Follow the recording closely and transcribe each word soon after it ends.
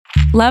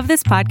Love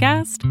this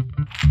podcast?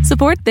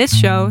 Support this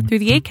show through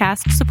the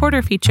Acast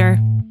supporter feature.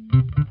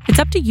 It's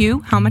up to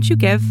you how much you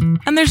give,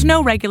 and there's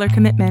no regular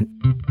commitment.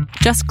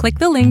 Just click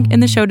the link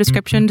in the show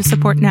description to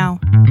support now.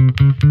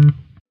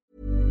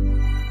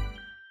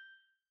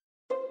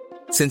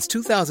 Since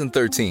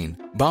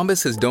 2013,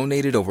 Bombas has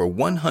donated over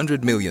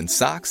 100 million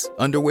socks,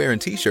 underwear,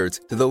 and T-shirts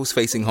to those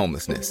facing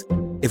homelessness.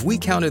 If we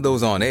counted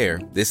those on air,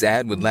 this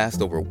ad would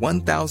last over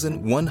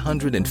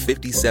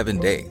 1,157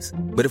 days.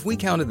 But if we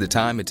counted the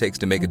time it takes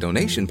to make a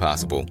donation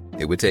possible,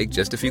 it would take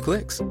just a few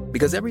clicks.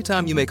 Because every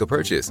time you make a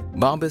purchase,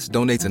 Bombas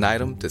donates an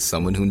item to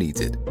someone who needs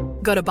it.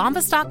 Go to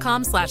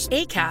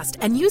bombas.com/ACAST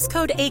and use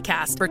code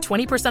ACAST for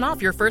 20% off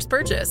your first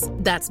purchase.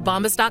 That's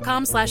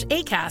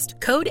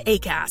bombas.com/ACAST, code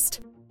ACAST.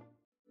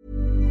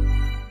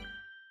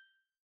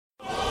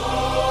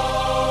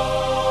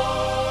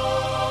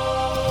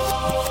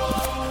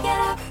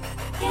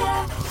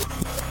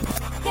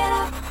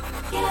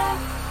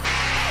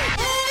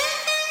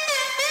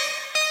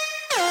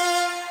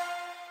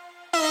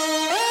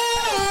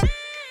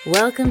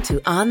 Welcome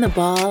to On the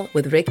Ball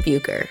with Rick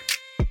Bucher.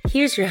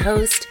 Here's your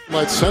host.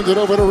 Let's send it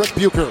over to Rick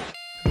Bucher.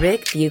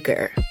 Rick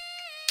Bucher.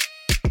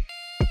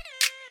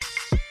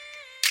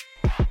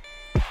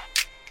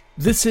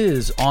 This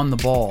is On the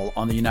Ball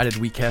on the United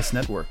WeCast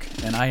Network,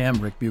 and I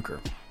am Rick Bucher.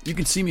 You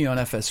can see me on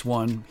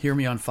FS1, hear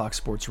me on Fox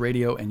Sports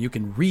Radio, and you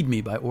can read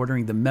me by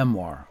ordering the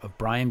memoir of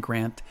Brian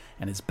Grant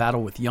and his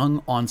battle with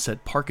young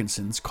onset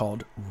Parkinson's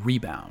called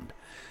Rebound.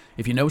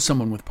 If you know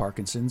someone with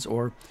Parkinson's,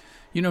 or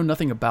you know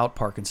nothing about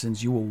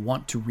Parkinson's, you will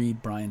want to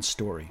read Brian's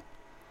story.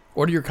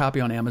 Order your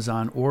copy on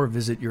Amazon or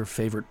visit your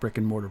favorite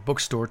brick-and-mortar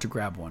bookstore to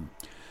grab one.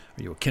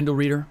 Are you a Kindle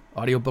reader,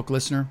 audiobook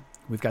listener?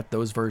 We've got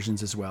those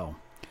versions as well.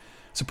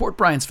 Support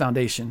Brian's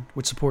foundation,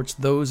 which supports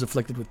those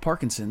afflicted with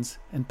Parkinson's,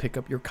 and pick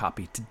up your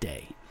copy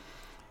today.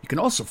 You can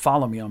also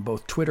follow me on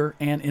both Twitter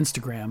and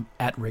Instagram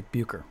at Rick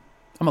Bucher.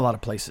 I'm a lot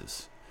of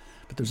places,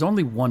 but there's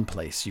only one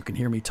place you can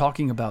hear me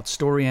talking about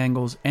story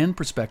angles and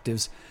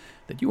perspectives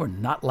that you are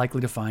not likely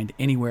to find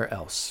anywhere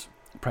else,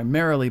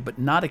 primarily but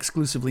not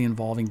exclusively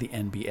involving the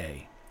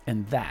NBA,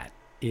 and that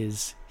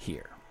is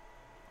here.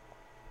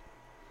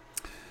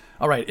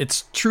 All right,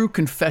 it's True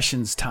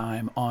Confessions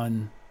time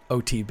on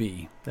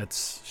OTB.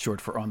 That's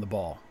short for On the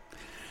Ball.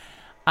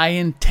 I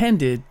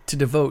intended to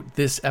devote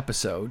this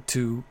episode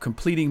to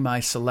completing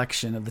my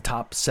selection of the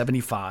top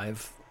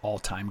 75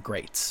 all-time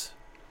greats.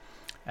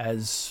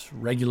 As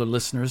regular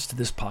listeners to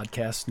this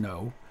podcast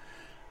know,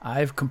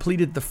 I've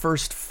completed the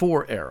first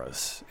 4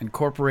 eras,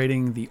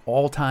 incorporating the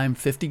all-time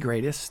 50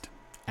 greatest,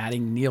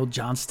 adding Neil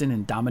Johnston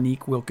and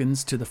Dominique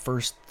Wilkins to the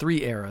first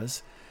 3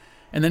 eras,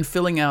 and then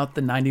filling out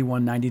the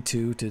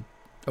 91-92 to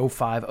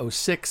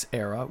 05-06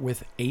 era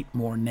with 8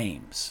 more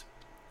names.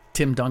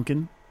 Tim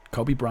Duncan,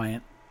 Kobe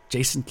Bryant,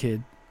 Jason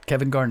Kidd,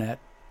 Kevin Garnett,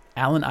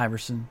 Allen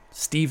Iverson,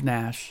 Steve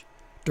Nash,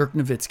 Dirk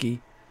Nowitzki,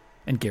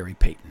 and Gary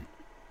Payton.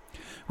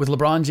 With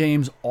LeBron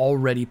James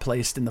already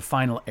placed in the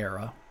final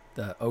era,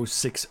 the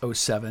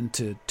 06-07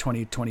 to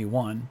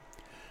 2021,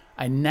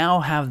 I now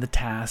have the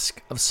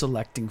task of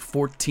selecting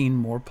 14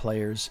 more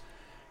players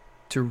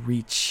to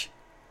reach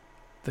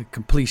the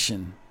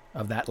completion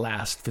of that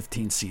last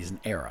 15-season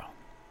era.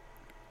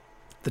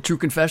 The true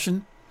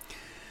confession?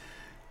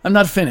 I'm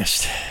not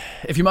finished.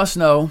 If you must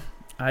know,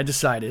 I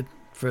decided,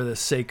 for the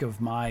sake of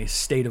my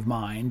state of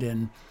mind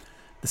and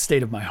the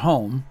state of my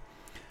home,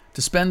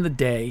 to spend the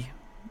day,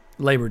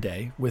 Labor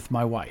Day, with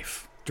my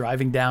wife,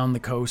 driving down the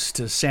coast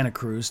to Santa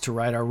Cruz to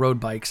ride our road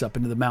bikes up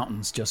into the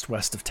mountains just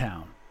west of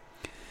town.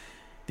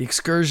 The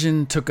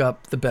excursion took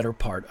up the better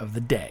part of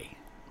the day,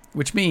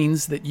 which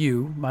means that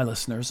you, my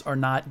listeners, are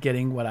not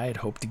getting what I had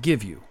hoped to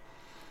give you.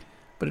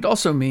 But it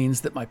also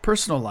means that my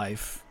personal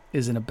life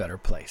is in a better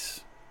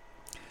place.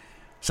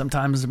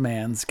 Sometimes a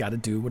man's got to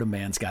do what a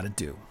man's got to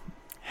do.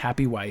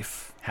 Happy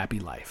wife, happy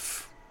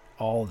life.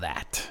 All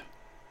that.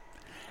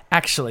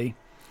 Actually,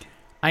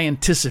 I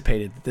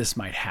anticipated that this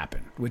might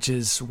happen, which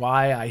is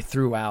why I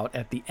threw out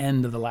at the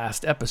end of the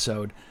last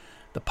episode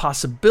the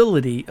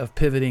possibility of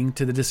pivoting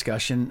to the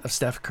discussion of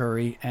Steph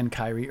Curry and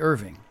Kyrie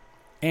Irving,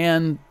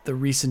 and the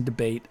recent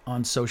debate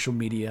on social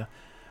media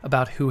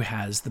about who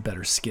has the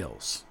better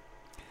skills.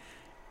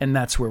 And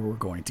that's where we're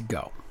going to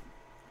go.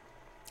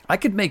 I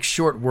could make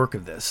short work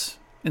of this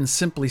and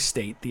simply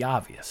state the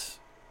obvious.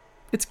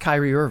 It's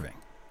Kyrie Irving.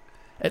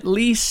 At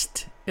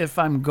least if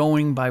I'm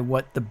going by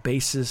what the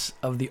basis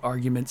of the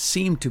argument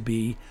seemed to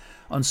be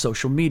on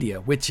social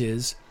media, which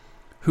is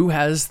who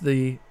has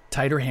the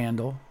tighter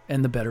handle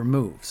and the better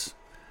moves.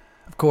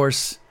 Of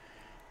course,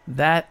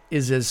 that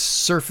is as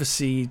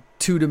surfacey,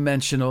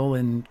 two-dimensional,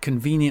 and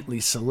conveniently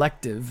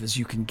selective as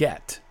you can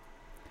get.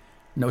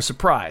 No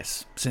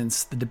surprise,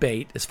 since the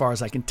debate, as far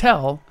as I can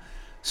tell,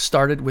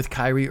 started with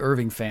Kyrie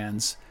Irving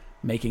fans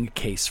making a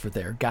case for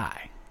their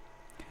guy.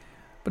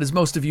 But as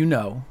most of you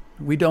know,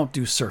 we don't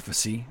do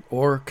surfacey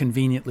or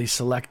conveniently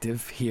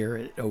selective here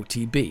at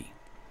OTB.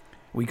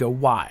 We go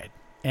wide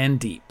and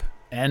deep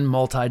and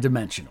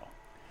multidimensional.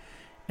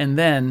 And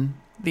then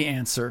the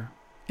answer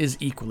is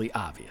equally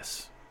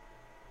obvious.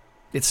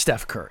 It's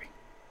Steph Curry.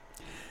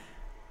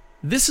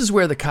 This is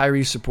where the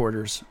Kyrie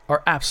supporters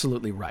are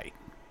absolutely right.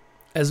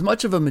 As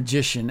much of a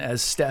magician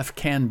as Steph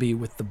can be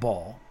with the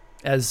ball,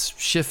 as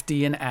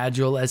shifty and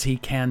agile as he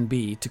can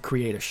be to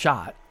create a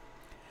shot,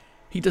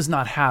 he does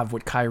not have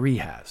what Kyrie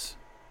has.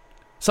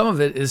 Some of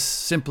it is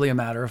simply a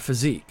matter of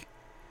physique.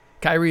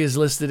 Kyrie is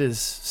listed as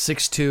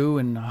 6'2"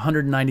 and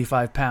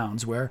 195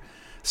 pounds, where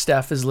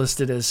Steph is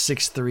listed as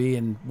 6'3"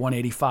 and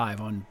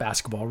 185 on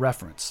Basketball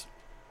Reference.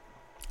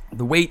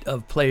 The weight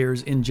of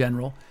players in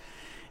general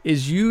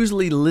is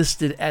usually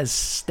listed as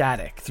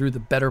static through the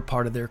better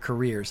part of their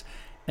careers,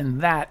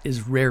 and that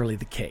is rarely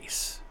the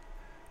case.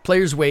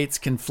 Players' weights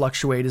can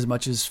fluctuate as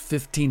much as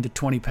 15 to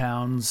 20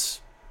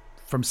 pounds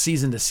from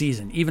season to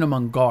season, even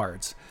among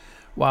guards,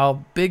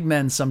 while big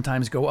men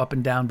sometimes go up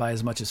and down by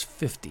as much as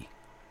 50.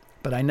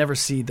 But I never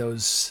see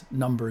those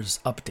numbers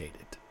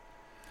updated.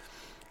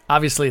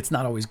 Obviously, it's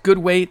not always good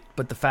weight,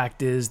 but the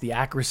fact is the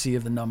accuracy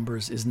of the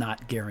numbers is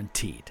not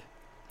guaranteed.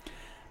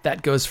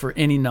 That goes for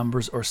any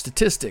numbers or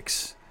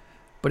statistics,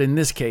 but in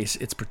this case,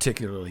 it's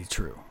particularly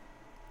true.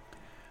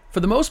 For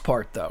the most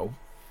part, though,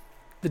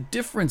 the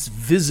difference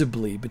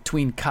visibly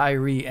between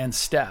Kyrie and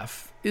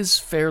Steph is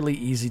fairly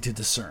easy to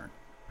discern.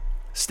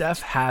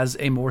 Steph has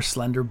a more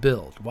slender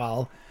build,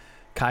 while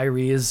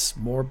Kyrie is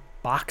more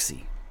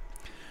boxy.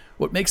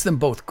 What makes them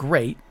both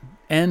great,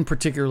 and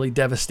particularly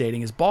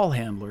devastating as ball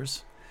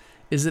handlers,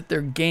 is that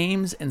their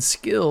games and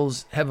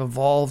skills have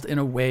evolved in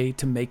a way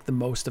to make the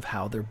most of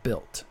how they're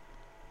built.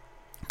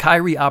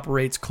 Kyrie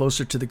operates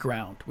closer to the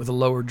ground with a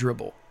lower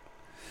dribble.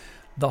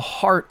 The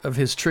heart of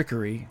his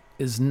trickery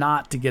is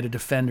not to get a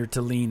defender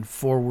to lean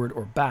forward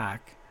or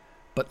back,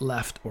 but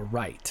left or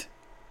right.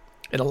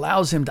 It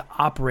allows him to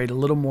operate a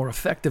little more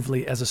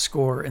effectively as a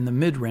scorer in the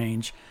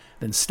mid-range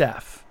than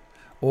Steph,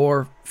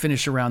 or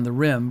finish around the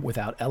rim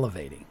without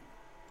elevating.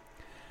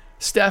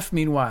 Steph,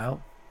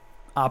 meanwhile,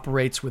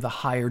 operates with a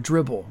higher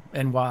dribble,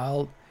 and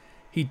while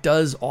he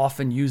does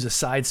often use a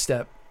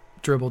sidestep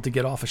dribble to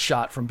get off a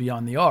shot from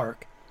beyond the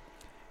arc,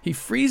 he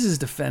freezes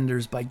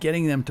defenders by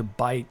getting them to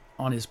bite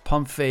on his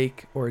pump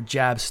fake or a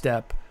jab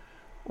step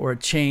or a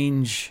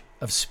change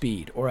of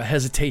speed or a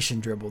hesitation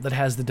dribble that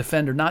has the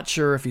defender not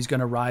sure if he's going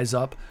to rise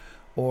up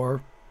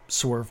or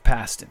swerve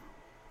past him.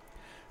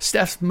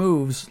 Steph's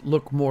moves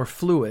look more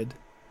fluid,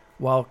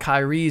 while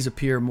Kyrie's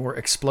appear more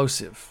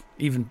explosive,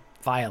 even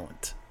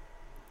violent.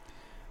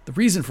 The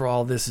reason for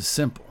all this is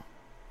simple.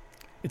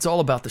 It's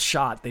all about the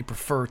shot they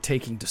prefer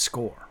taking to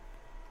score.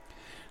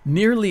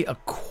 Nearly a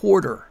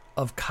quarter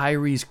of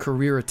Kyrie's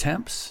career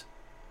attempts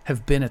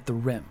have been at the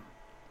rim.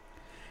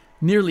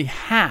 Nearly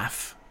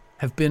half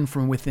have been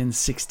from within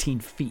 16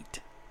 feet.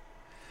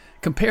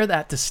 Compare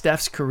that to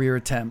Steph's career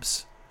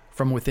attempts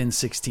from within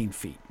 16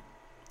 feet.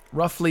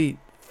 Roughly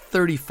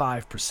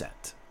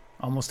 35%,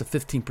 almost a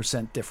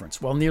 15%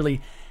 difference, while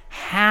nearly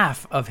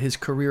half of his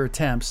career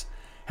attempts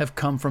have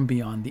come from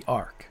beyond the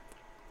arc.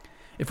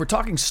 If we're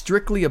talking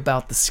strictly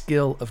about the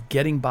skill of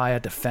getting by a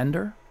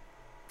defender,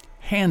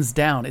 hands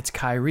down, it's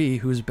Kyrie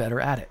who's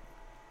better at it.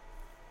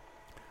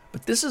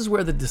 But this is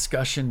where the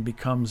discussion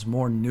becomes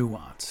more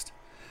nuanced.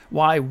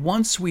 Why,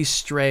 once we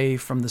stray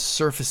from the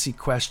surfacey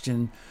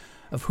question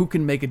of who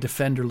can make a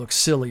defender look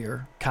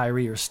sillier,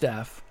 Kyrie or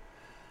Steph,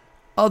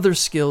 other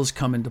skills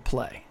come into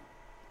play.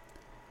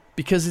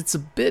 Because it's a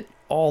bit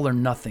all or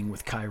nothing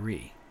with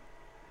Kyrie.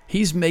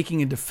 He's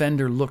making a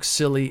defender look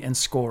silly and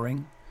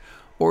scoring,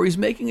 or he's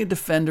making a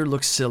defender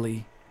look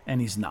silly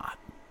and he's not.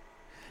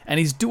 And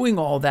he's doing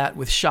all that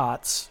with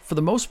shots, for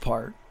the most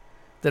part,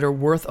 that are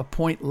worth a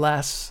point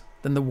less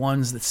than the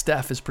ones that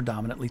Steph is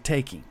predominantly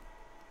taking.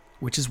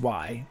 Which is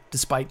why,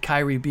 despite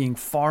Kyrie being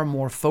far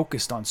more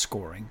focused on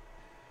scoring,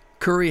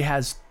 Curry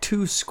has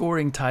 2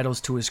 scoring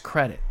titles to his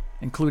credit,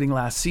 including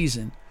last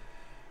season,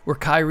 where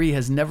Kyrie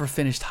has never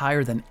finished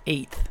higher than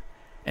 8th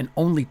and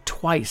only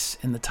twice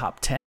in the top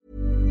 10.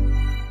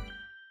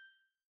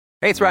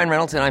 Hey, it's Ryan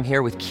Reynolds, and I'm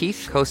here with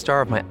Keith,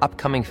 co-star of my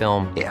upcoming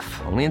film,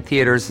 If, only in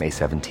theaters May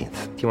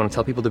 17th. Do you want to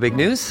tell people the big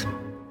news?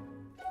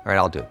 All right,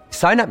 I'll do it.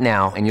 Sign up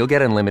now and you'll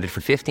get unlimited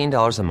for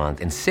 $15 a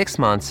month and 6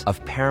 months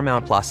of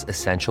Paramount Plus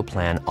Essential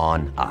Plan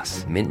on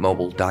us.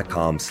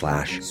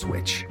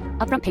 MintMobile.com/switch.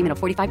 Upfront payment of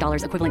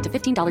 $45 equivalent to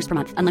 $15 per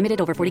month. Unlimited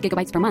over 40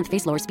 gigabytes per month.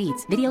 Face lower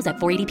speeds. Videos at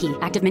 480p.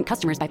 Active Mint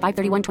customers by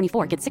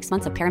 531.24 get 6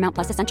 months of Paramount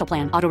Plus Essential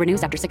Plan. Auto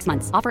renews after 6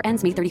 months. Offer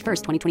ends May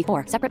 31st,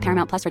 2024. Separate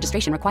Paramount Plus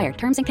registration required.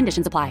 Terms and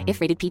conditions apply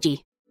if rated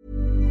PG.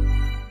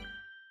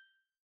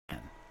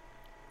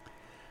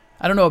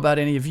 I don't know about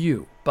any of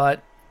you,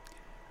 but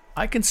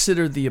I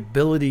consider the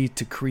ability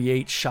to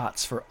create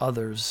shots for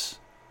others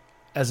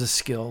as a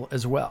skill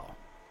as well.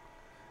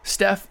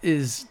 Steph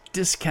is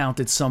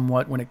discounted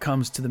somewhat when it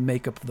comes to the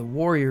makeup of the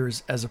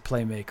Warriors as a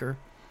playmaker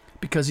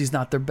because he's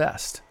not their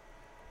best.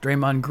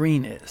 Draymond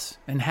Green is,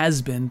 and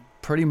has been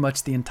pretty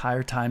much the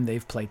entire time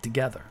they've played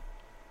together.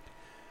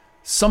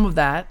 Some of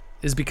that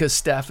is because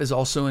Steph is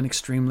also an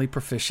extremely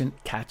proficient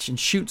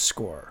catch-and-shoot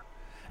scorer.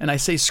 And I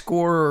say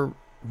scorer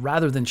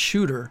rather than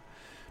shooter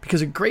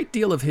because a great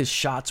deal of his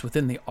shots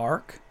within the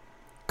arc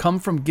come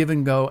from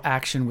give-and-go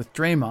action with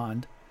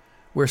Draymond,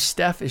 where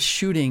Steph is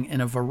shooting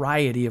in a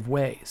variety of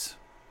ways.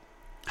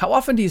 How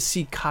often do you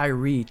see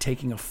Kyrie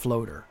taking a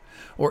floater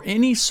or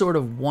any sort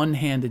of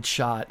one-handed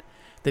shot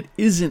that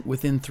isn't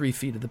within 3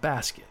 feet of the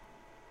basket?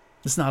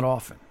 It's not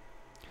often.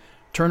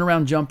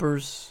 Turnaround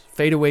jumpers,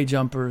 fadeaway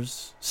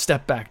jumpers,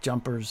 step-back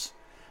jumpers,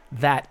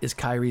 that is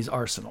Kyrie's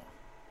arsenal.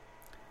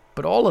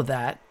 But all of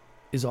that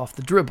is off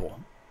the dribble.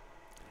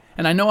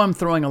 And I know I'm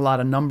throwing a lot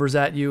of numbers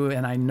at you,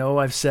 and I know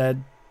I've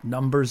said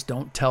numbers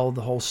don't tell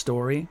the whole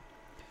story.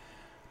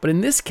 But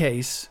in this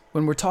case,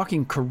 when we're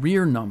talking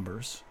career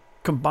numbers,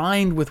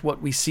 combined with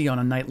what we see on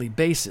a nightly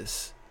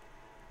basis,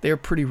 they are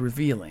pretty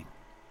revealing.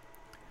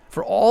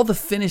 For all the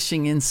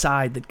finishing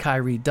inside that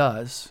Kyrie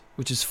does,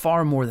 which is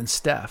far more than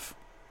Steph,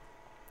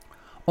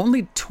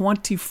 only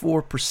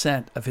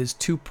 24% of his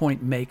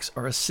 2-point makes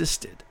are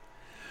assisted,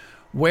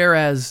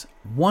 whereas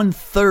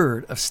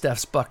 1/3 of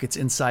Steph's buckets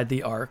inside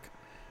the arc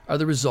are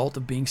the result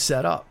of being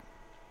set up.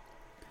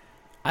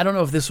 I don't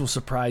know if this will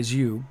surprise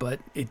you, but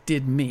it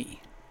did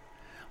me.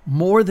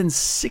 More than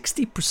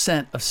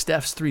 60% of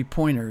Steph's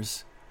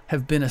three-pointers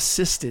have been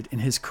assisted in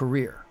his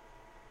career.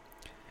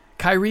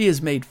 Kyrie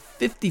has made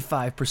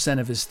 55%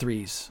 of his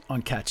threes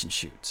on catch and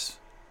shoots.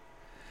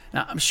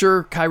 Now, I'm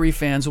sure Kyrie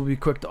fans will be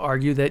quick to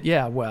argue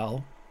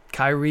that,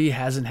 Kyrie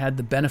hasn't had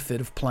the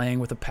benefit of playing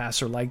with a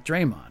passer like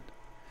Draymond.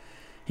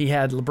 He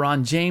had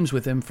LeBron James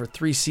with him for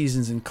 3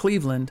 seasons in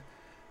Cleveland,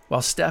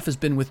 while Steph has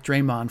been with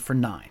Draymond for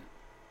 9.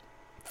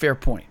 Fair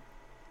point.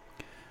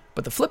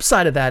 But the flip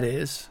side of that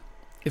is,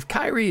 if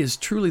Kyrie is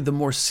truly the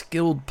more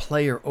skilled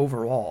player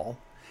overall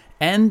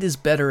and is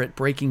better at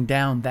breaking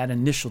down that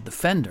initial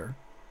defender,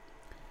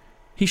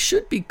 he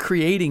should be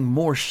creating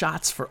more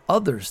shots for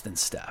others than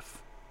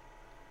Steph.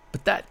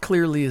 But that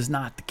clearly is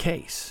not the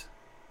case.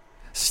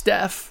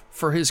 Steph,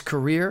 for his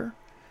career,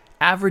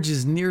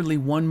 averages nearly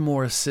 1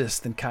 more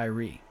assist than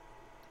Kyrie.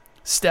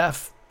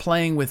 Steph,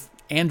 playing with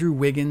Andrew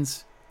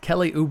Wiggins,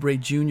 Kelly Oubre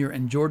Jr.,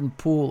 and Jordan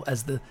Poole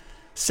as the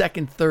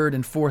 2nd, 3rd,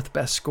 and 4th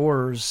best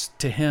scorers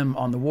to him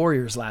on the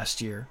Warriors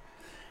last year,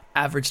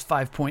 averaged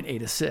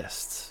 5.8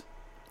 assists.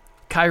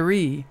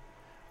 Kyrie,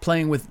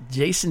 playing with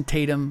Jason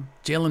Tatum,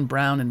 Jaylen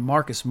Brown, and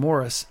Marcus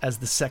Morris as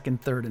the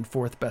 2nd, 3rd, and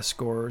 4th best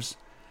scorers,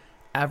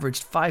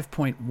 averaged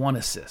 5.1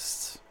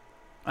 assists.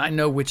 I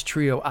know which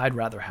trio I'd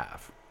rather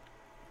have.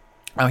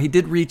 Now, he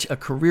did reach a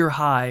career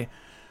high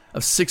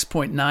of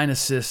 6.9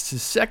 assists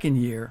his second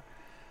year,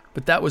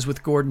 but that was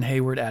with Gordon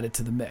Hayward added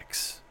to the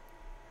mix.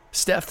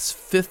 Steph's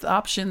 5th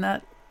option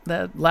that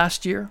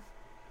last year,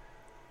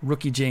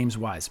 rookie James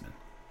Wiseman.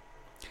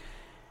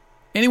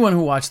 Anyone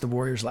who watched the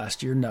Warriors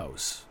last year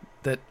knows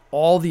that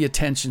all the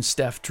attention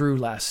Steph drew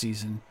last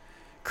season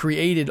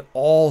created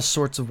all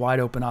sorts of wide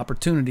open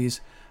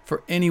opportunities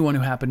for anyone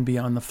who happened to be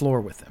on the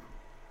floor with him.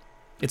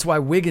 It's why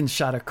Wiggins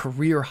shot a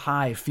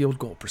career-high field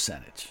goal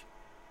percentage.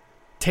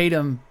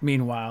 Tatum,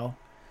 meanwhile,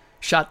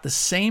 shot the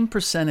same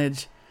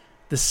percentage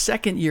the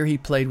second year he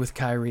played with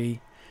Kyrie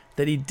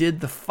that he did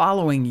the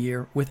following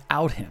year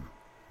without him,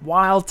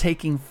 while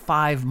taking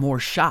 5 more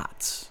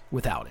shots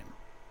without him.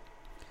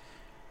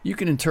 You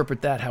can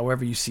interpret that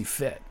however you see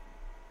fit.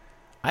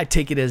 I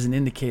take it as an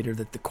indicator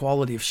that the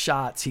quality of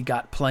shots he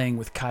got playing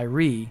with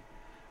Kyrie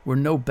were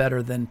no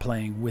better than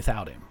playing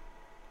without him.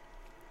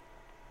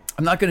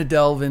 I'm not going to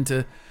delve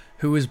into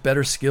who is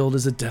better skilled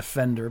as a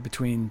defender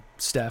between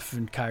Steph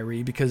and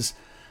Kyrie, because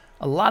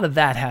a lot of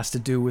that has to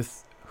do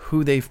with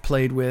who they've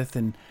played with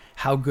and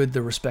how good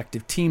the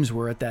respective teams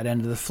were at that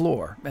end of the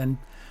floor. And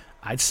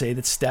I'd say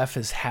that Steph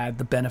has had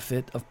the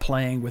benefit of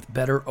playing with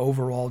better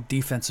overall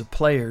defensive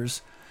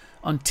players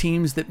on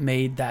teams that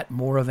made that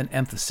more of an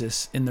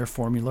emphasis in their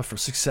formula for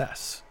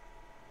success.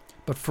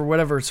 But for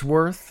whatever it's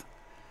worth,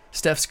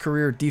 Steph's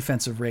career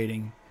defensive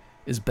rating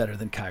is better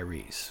than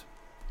Kyrie's.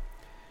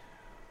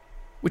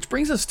 Which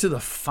brings us to the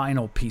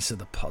final piece of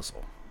the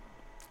puzzle.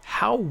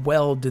 How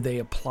well do they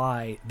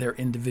apply their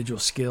individual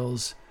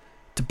skills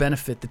to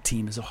benefit the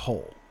team as a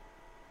whole?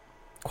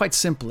 Quite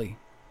simply,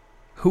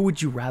 who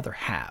would you rather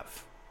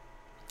have?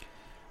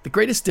 The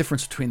greatest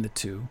difference between the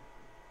two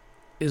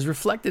is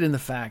reflected in the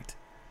fact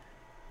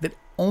that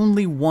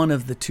only one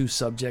of the two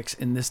subjects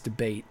in this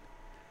debate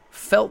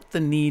felt the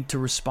need to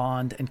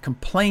respond and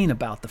complain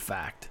about the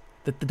fact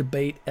that the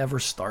debate ever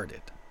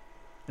started,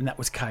 and that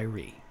was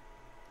Kyrie.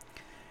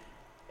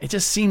 It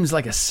just seems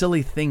like a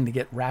silly thing to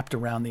get wrapped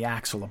around the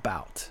axle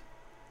about.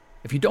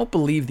 If you don't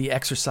believe the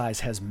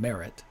exercise has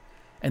merit,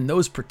 and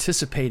those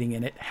participating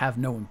in it have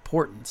no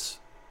importance,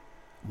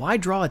 why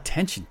draw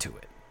attention to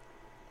it?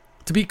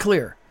 To be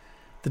clear,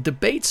 the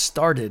debate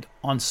started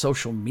on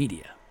social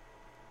media,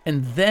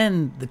 and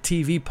then the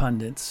TV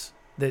pundits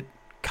that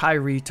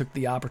Kyrie took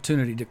the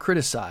opportunity to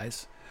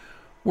criticize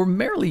were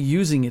merely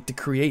using it to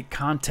create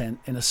content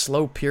in a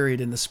slow period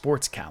in the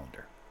sports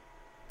calendar.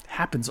 It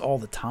happens all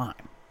the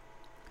time.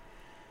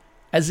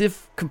 As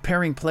if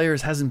comparing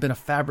players hasn't been a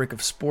fabric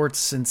of sports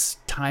since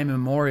time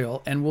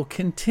immemorial and will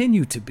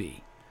continue to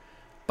be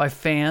by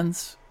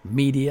fans,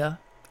 media,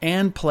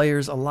 and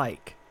players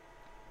alike.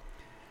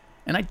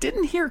 And I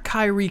didn't hear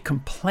Kyrie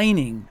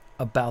complaining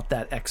about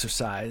that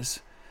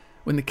exercise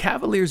when the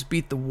Cavaliers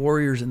beat the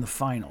Warriors in the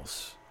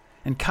finals,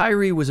 and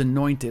Kyrie was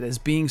anointed as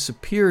being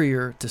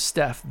superior to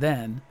Steph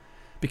then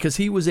because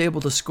he was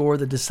able to score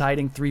the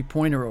deciding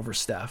three-pointer over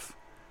Steph,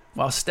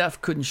 while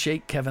Steph couldn't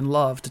shake Kevin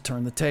Love to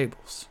turn the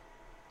tables.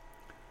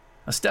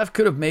 Now, Steph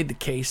could have made the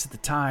case at the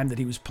time that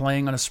he was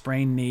playing on a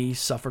sprained knee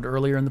suffered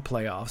earlier in the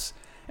playoffs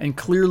and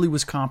clearly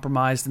was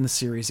compromised in the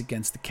series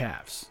against the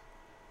Cavs,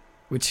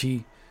 which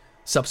he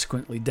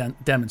subsequently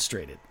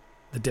demonstrated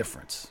the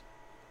difference.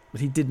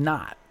 But he did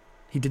not.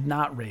 He did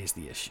not raise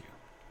the issue.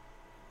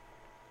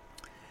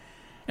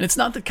 And it's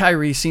not that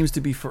Kyrie seems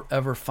to be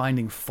forever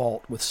finding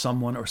fault with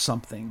someone or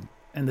something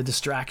and the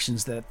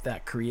distractions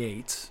that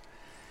creates.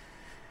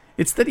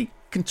 It's that he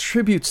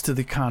contributes to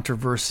the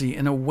controversy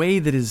in a way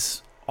that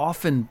is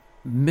often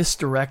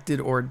misdirected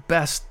or at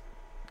best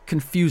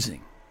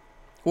confusing,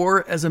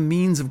 or as a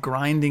means of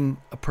grinding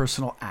a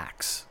personal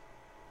axe.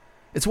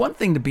 It's one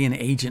thing to be an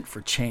agent for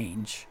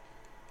change,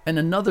 and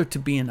another to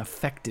be an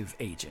effective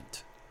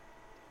agent.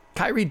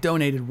 Kyrie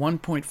donated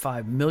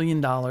 $1.5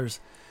 million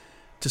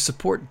to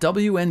support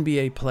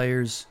WNBA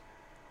players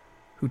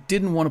who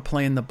didn't want to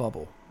play in the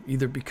bubble,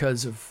 either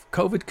because of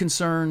COVID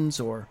concerns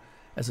or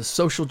as a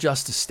social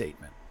justice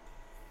statement.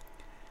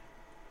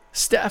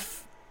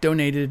 Steph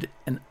donated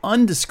an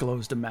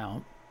undisclosed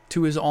amount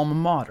to his alma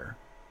mater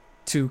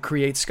to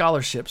create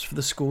scholarships for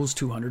the school's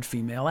 200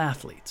 female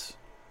athletes.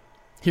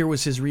 Here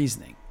was his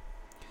reasoning.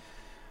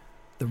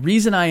 The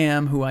reason I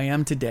am who I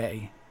am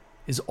today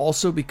is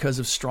also because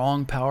of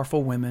strong,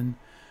 powerful women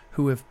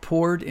who have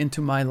poured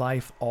into my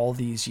life all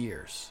these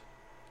years.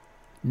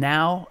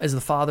 Now, as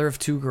the father of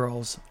two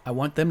girls, I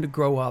want them to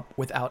grow up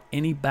without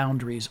any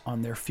boundaries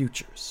on their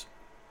futures.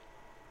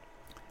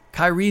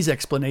 Kyrie's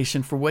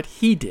explanation for what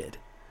he did.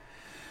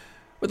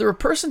 Whether a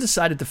person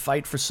decided to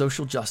fight for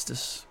social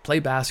justice, play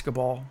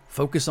basketball,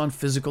 focus on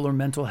physical or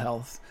mental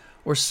health,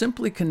 or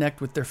simply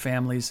connect with their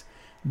families,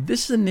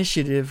 this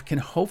initiative can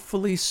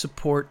hopefully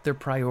support their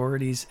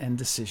priorities and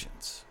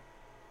decisions.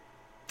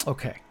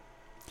 Okay.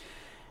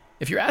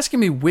 If you're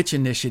asking me which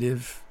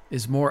initiative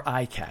is more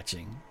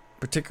eye-catching,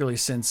 particularly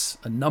since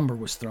a number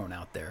was thrown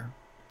out there,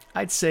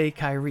 I'd say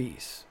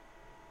Kyrie's.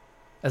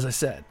 As I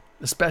said,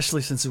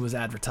 especially since it was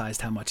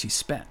advertised how much he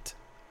spent.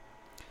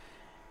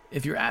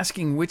 If you're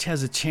asking which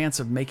has a chance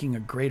of making a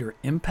greater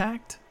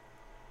impact,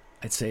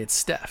 I'd say it's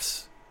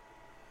Steph's.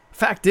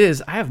 Fact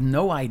is, I have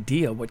no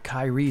idea what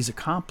Kyrie's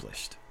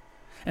accomplished.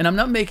 And I'm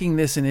not making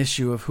this an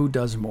issue of who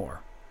does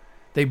more.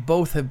 They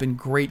both have been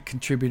great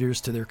contributors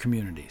to their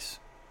communities.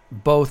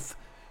 Both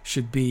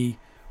should be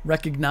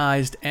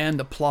recognized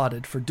and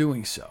applauded for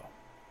doing so.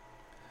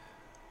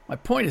 My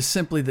point is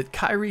simply that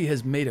Kyrie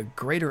has made a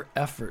greater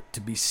effort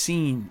to be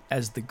seen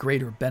as the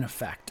greater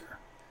benefactor,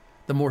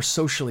 the more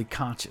socially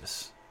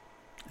conscious.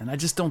 And I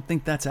just don't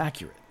think that's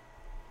accurate.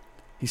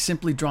 He's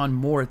simply drawn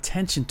more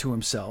attention to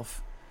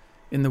himself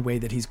in the way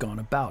that he's gone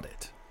about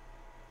it.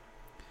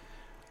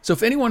 So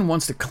if anyone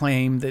wants to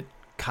claim that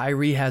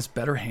Kyrie has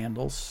better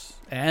handles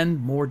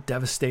and more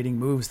devastating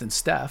moves than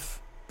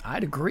Steph,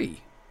 I'd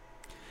agree.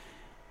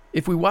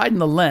 If we widen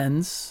the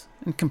lens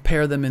and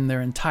compare them in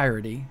their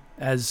entirety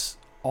as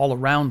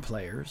all-around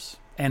players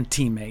and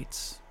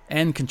teammates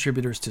and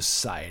contributors to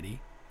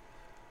society,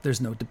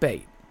 there's no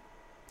debate.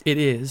 It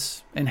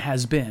is and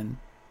has been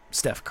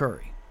Steph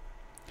Curry.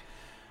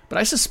 But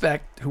I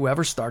suspect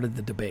whoever started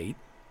the debate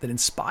that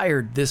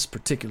inspired this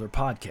particular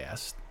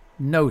podcast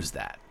knows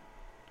that,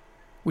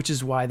 which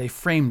is why they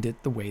framed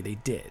it the way they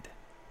did.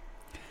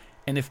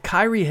 And if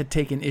Kyrie had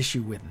taken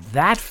issue with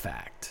that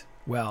fact,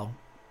 well,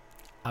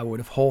 I would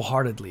have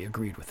wholeheartedly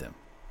agreed with him.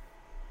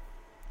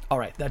 All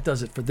right, that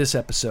does it for this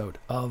episode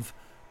of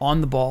On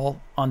the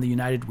Ball on the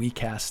United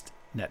WeCast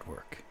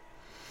Network.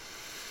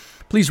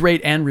 Please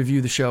rate and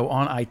review the show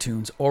on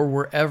iTunes or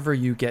wherever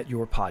you get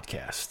your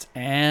podcast.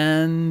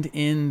 And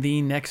in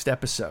the next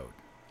episode,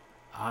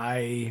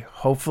 I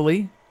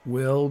hopefully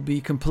will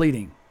be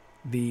completing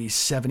the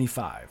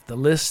 75, the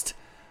list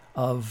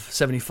of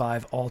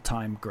 75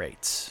 all-time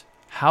greats.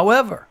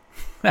 However,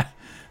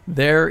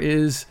 there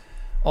is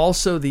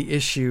also the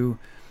issue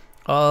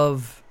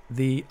of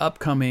the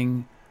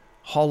upcoming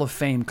Hall of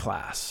Fame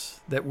class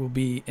that will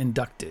be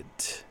inducted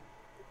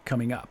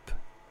coming up.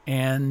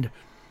 And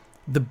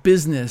the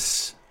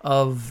business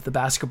of the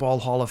Basketball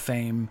Hall of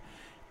Fame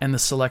and the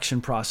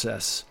selection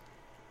process,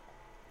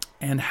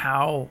 and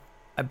how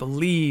I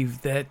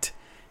believe that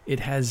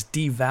it has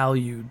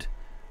devalued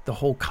the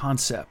whole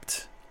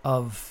concept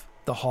of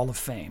the Hall of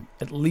Fame,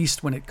 at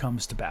least when it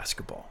comes to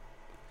basketball.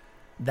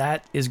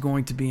 That is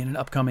going to be in an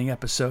upcoming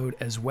episode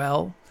as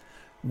well.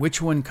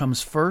 Which one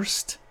comes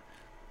first?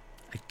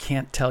 I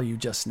can't tell you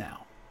just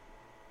now,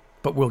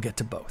 but we'll get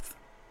to both.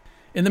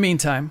 In the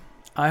meantime,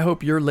 I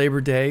hope your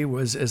Labor Day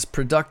was as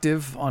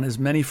productive on as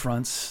many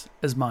fronts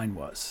as mine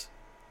was.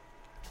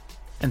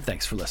 And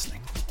thanks for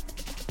listening.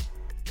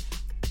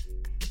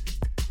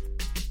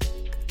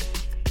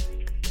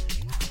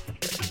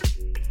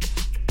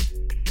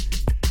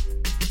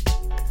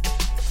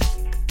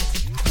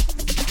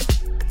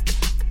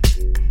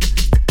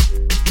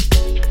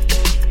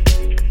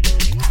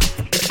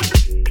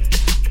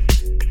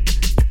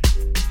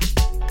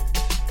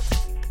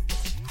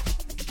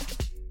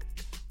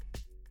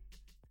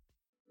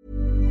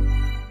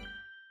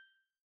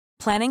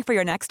 Planning for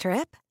your next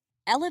trip?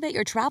 Elevate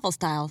your travel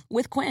style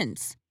with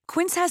Quince.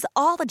 Quince has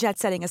all the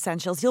jet-setting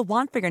essentials you'll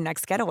want for your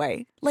next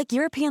getaway, like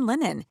European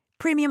linen,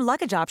 premium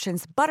luggage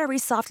options, buttery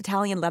soft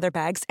Italian leather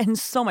bags, and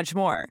so much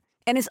more.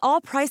 And is all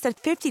priced at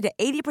 50 to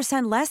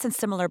 80% less than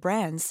similar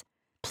brands.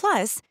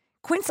 Plus,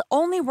 Quince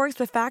only works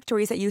with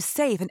factories that use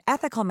safe and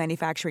ethical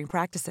manufacturing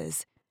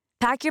practices.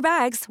 Pack your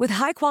bags with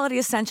high-quality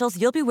essentials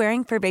you'll be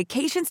wearing for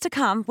vacations to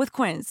come with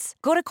Quince.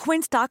 Go to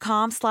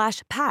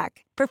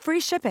quince.com/pack for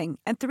free shipping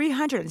and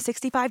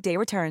 365-day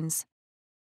returns.